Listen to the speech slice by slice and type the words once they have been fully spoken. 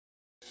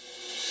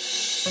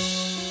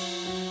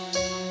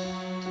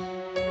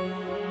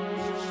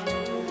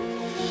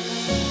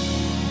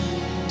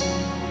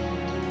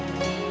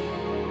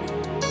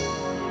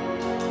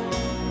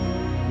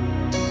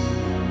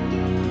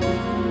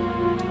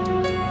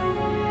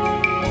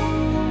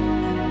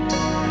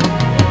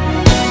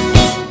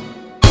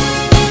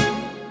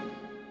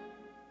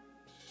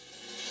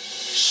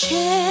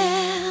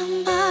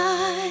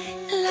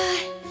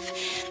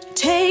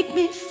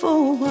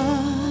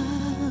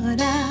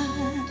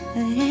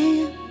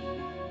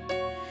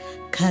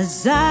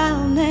'cause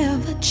I'll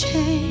never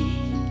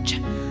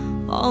change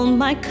all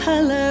my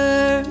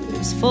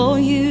colors for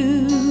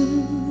you.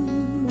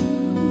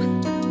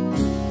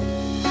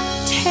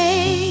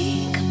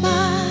 Take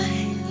my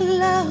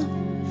love,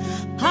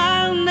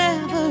 I'll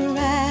never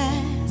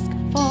ask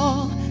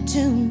for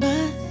too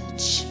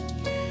much,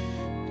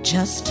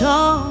 just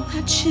all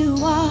that you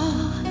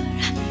are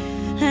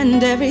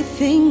and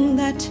everything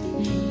that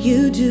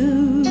you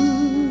do.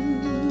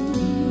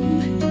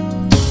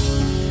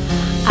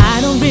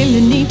 I don't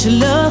really need to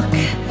look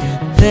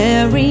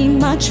very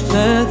much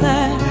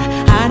further.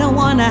 I don't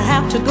wanna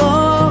have to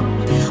go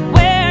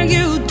where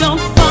you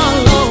don't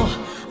follow.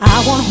 I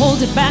won't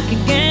hold it back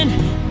again.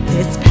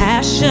 This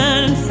passion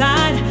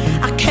inside,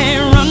 I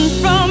can't run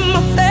from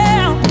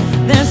myself.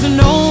 There's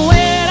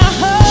nowhere to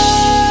hide.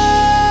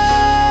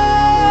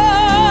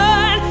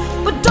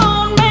 But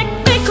don't make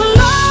me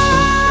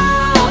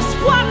close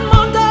one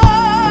more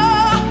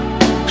door.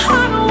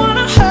 I don't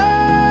wanna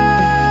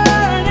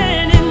hurt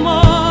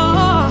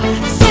anymore.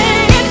 Stay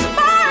in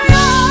my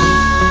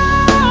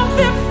arms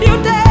if you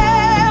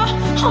dare.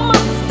 I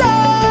must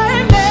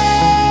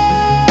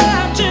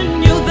imagine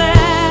you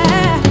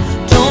there.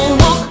 Don't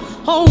walk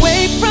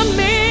away from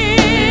me.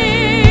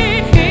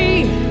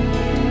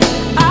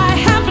 I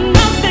have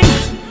nothing,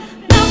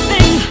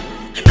 nothing,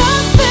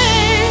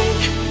 nothing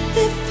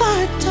if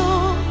I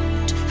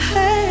don't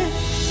have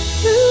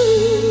you.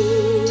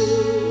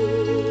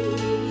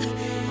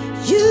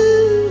 You,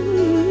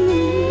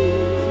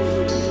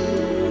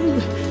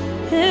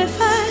 if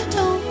I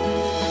don't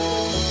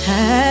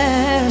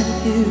have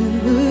you.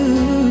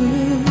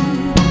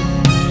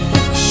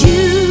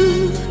 You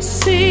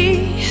see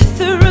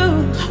through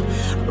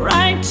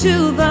right to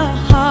the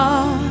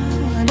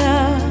heart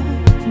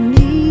of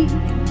me.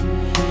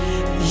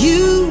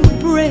 You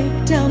break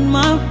down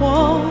my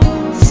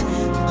walls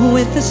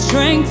with the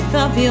strength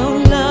of your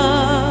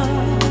love.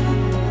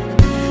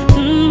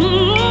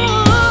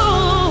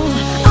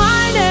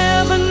 I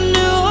never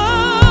knew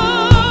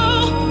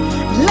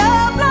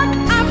love like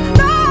I've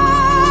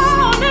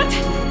known it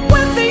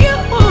with you.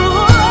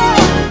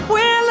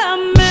 Will a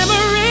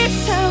memory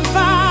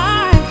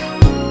survive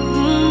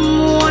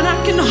one I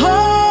can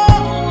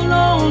hold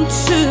on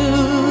to?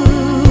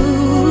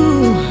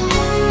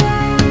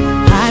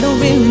 I don't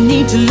really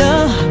need to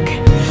look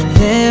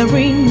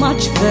very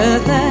much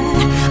further.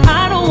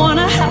 I don't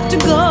wanna have to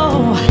go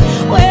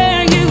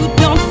where you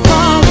don't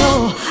follow.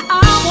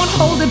 I won't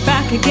hold it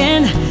back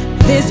again.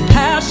 This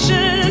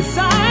passion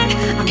inside,